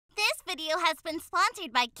video has been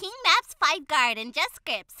sponsored by King Maps 5 Guard and Just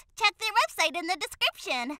Scripts. Check their website in the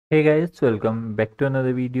description. Hey guys, welcome back to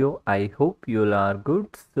another video. I hope you all are good.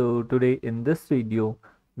 So today in this video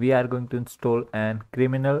we are going to install an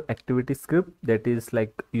criminal activity script that is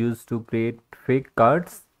like used to create fake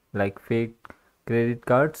cards, like fake credit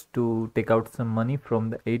cards to take out some money from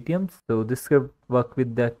the ATMs. So this script work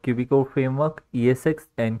with the QBCore framework, ESX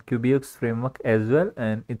and QBox framework as well,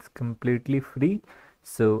 and it's completely free.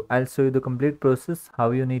 So I'll show you the complete process, how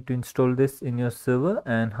you need to install this in your server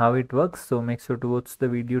and how it works. So make sure to watch the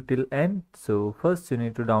video till end. So first you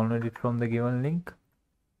need to download it from the given link.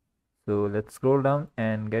 So let's scroll down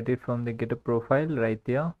and get it from the GitHub profile right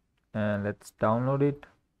there, and let's download it.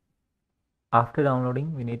 After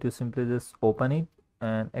downloading, we need to simply just open it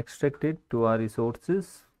and extract it to our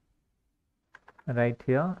resources right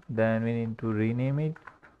here. Then we need to rename it,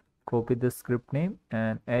 copy the script name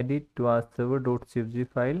and add it to our server.cfg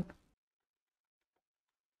file,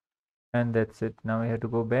 and that's it. Now we have to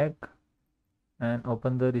go back and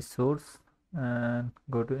open the resource and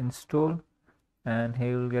go to install, and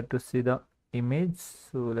here you'll get to see the image.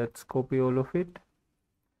 So let's copy all of it,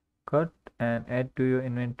 cut and add to your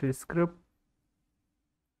inventory script,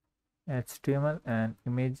 HTML and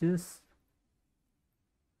images.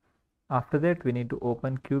 After that we need to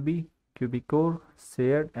open QBCore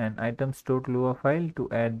shared and items.lua file to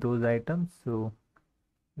add those items. So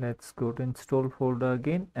let's go to install folder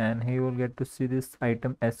again, and here you will get to see this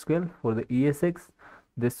item SQL for the ESX,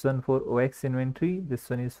 this one for OX inventory, this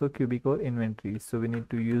one is for QBCore inventory. So we need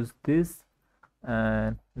to use this,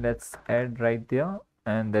 and let's add right there,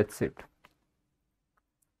 and that's it.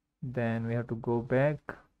 Then we have to go back,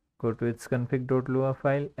 go to its config.lua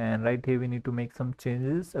file, and right here we need to make some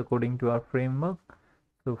changes according to our framework.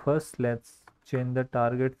 So first let's change the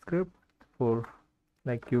target script for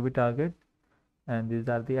like QB target, and these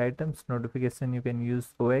are the items. Notification you can use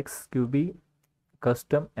OX, QB,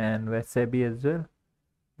 custom and Wasabi as well.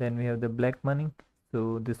 Then we have the black money.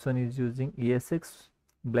 So this one is using ESX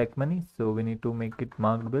black money, so we need to make it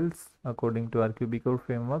marked bills according to our QBCore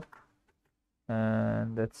framework,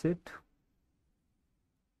 and that's it.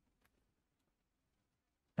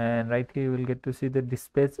 And right here you will get to see the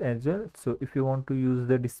dispatch as well. So if you want to use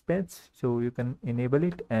the dispatch, so you can enable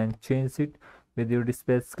it and change it with your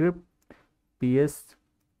dispatch script, PS,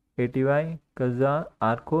 ATY, Quasar,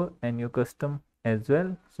 Arcore and your custom as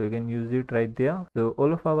well. So you can use it right there. So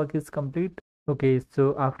all of our work is complete. Okay,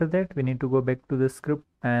 so after that we need to go back to the script,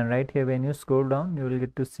 and right here when you scroll down you will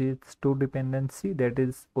get to see its two dependency, that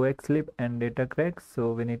is oxlib and data crack.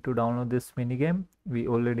 So we need to download this minigame. We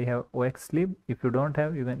already have oxlib. If you don't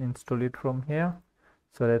have, you can install it from here.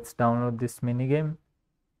 So let's download this minigame.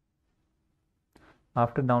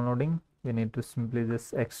 After downloading, we need to simply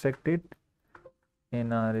just extract it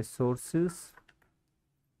in our resources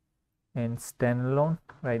in standalone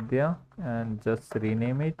right there, and just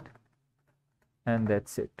rename it, and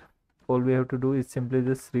that's it. All we have to do is simply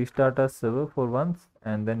just restart our server for once,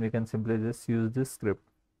 and then we can simply just use this script.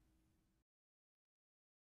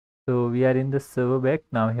 So we are in the server back.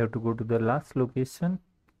 Now we have to go to the last location,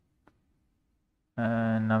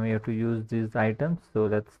 and now we have to use these items. So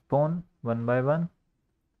let's spawn one by one.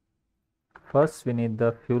 First we need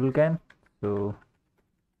the fuel can, so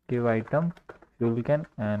give item fuel can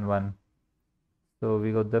and one. So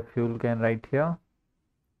we got the fuel can right here.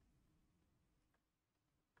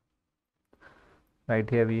 Right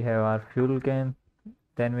here we have our fuel can.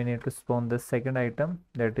 Then we need to spawn the second item,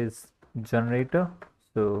 that is generator.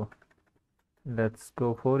 So let's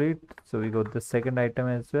go for it. So we got the second item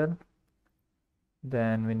as well.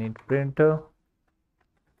 Then we need printer.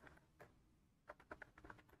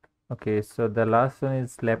 Okay, so the last one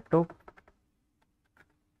is laptop,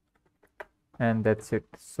 and that's it.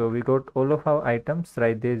 So we got all of our items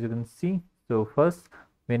right there, as you can see. So first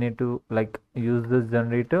we need to like use this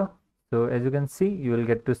generator. So as you can see, you will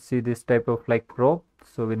get to see this type of like prop.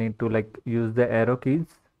 So we need to like use the arrow keys,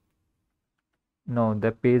 no,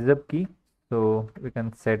 the page up key, so we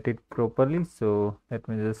can set it properly. So let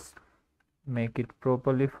me just make it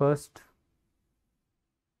properly first.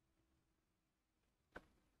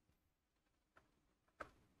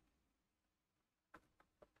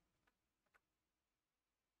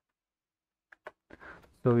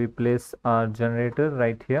 So we place our generator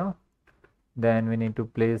right here. Then we need to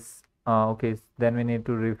place okay, then we need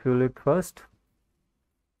to refuel it first.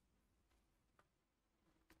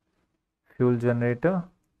 Fuel generator,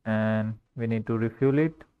 and we need to refuel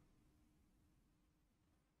it.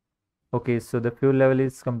 Okay, so the fuel level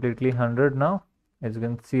is completely 100 now, as you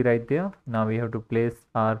can see right there. Now we have to place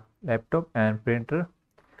our laptop and printer.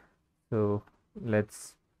 So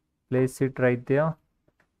let's place it right there.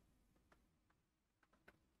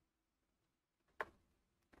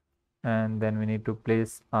 And then we need to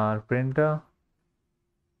place our printer.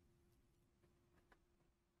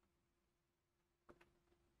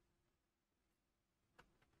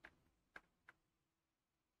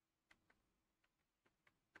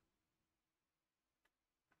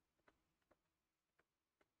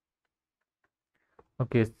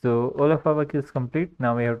 Okay, so all of our work is complete.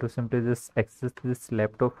 Now we have to simply just access this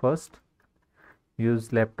laptop first.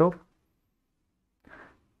 Use laptop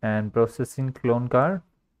and processing clone card,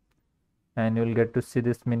 and you'll get to see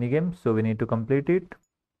this mini game. So we need to complete it.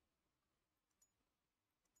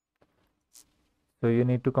 So you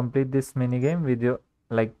need to complete this mini game with your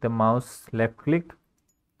the mouse left click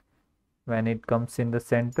when it comes in the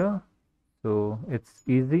center. So it's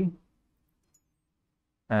easy.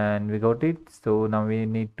 And we got it. So now we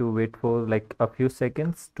need to wait for like a few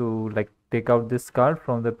seconds to take out this card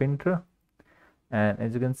from the printer. And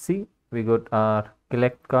as you can see, we got our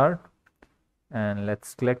collect card, and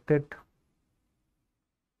let's collect it.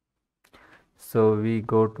 So we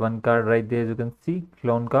got one card right there, as you can see,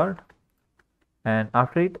 clone card. And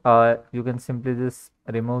after it, you can simply just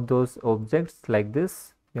remove those objects like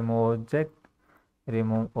this. Remove object,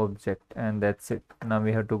 remove object, and that's it. Now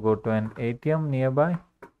we have to go to an ATM nearby.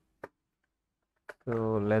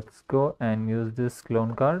 So let's go and use this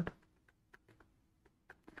clone card.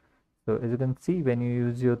 So as you can see, when you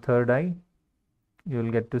use your third eye, you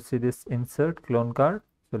will get to see this insert clone card.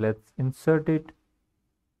 So let's insert it.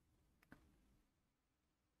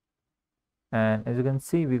 And as you can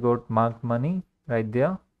see, we got marked money right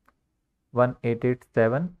there,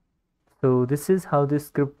 1887. So this is how this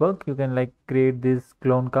script works. You can create these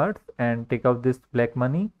clone cards and take out this black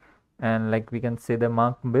money, and we can say the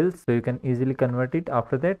marked bills, so you can easily convert it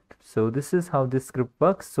after that. So this is how this script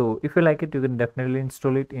works. So if you like it, you can definitely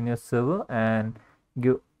install it in your server and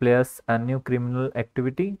give players a new criminal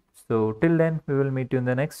activity. So till then, we will meet you in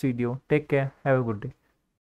the next video. Take care. Have a good day.